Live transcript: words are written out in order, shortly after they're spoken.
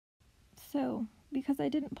So, because I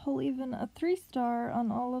didn't pull even a 3-star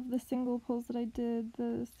on all of the single pulls that I did,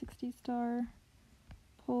 the 60-star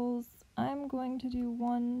pulls, I'm going to do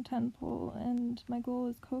one 10 pull, and my goal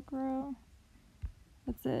is Kokoro.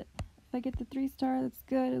 That's it. If I get the 3-star, that's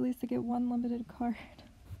good. At least I get one limited card.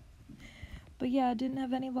 But yeah, I didn't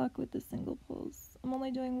have any luck with the single pulls. I'm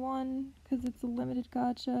only doing one because it's a limited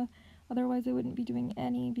gacha. Otherwise, I wouldn't be doing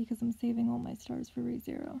any because I'm saving all my stars for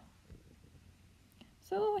ReZero.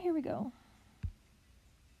 So here we go.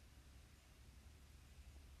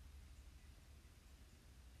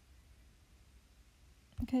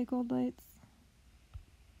 Okay, gold lights.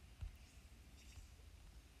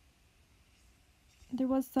 There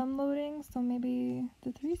was some loading, so maybe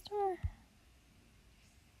the 3-star?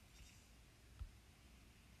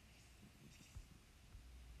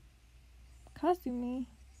 Kasumi.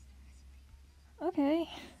 Okay.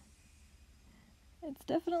 It's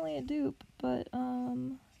definitely a dupe, but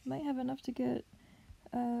might have enough to get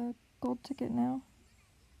a gold ticket now.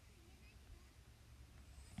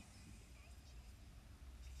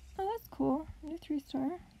 Oh, that's cool. New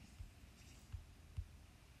 3-star.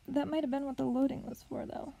 That might have been what the loading was for,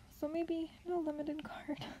 though. So maybe no limited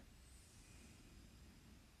card.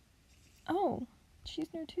 Oh,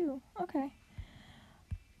 she's new too. Okay.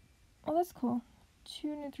 Well, that's cool.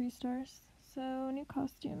 2 new 3-stars. So, new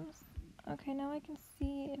costumes. Okay, now I can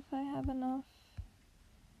see if I have enough.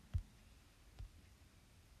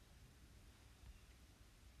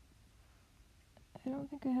 I don't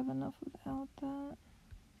think I have enough without that.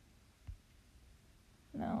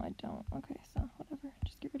 No, I don't. Okay, so whatever.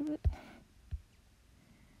 Just get rid of it.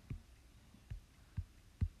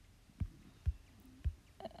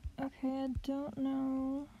 Okay, I don't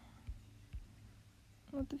know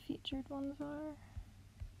what the featured ones are.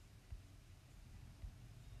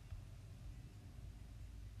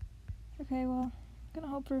 Okay, well, I'm gonna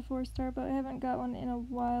hope for a 4-star, but I haven't got one in a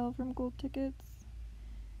while from gold tickets.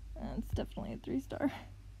 And it's definitely a 3-star.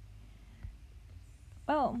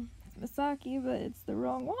 Well, it's Misaki, but it's the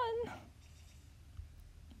wrong one.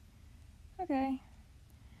 Okay.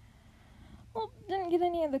 Well, didn't get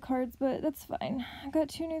any of the cards, but that's fine. I got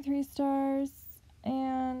 2 new 3-stars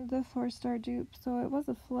and the 4-star dupe, so it was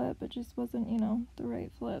a flip. It just wasn't, you know, the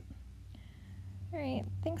right flip. Alright,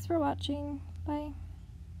 thanks for watching. Bye.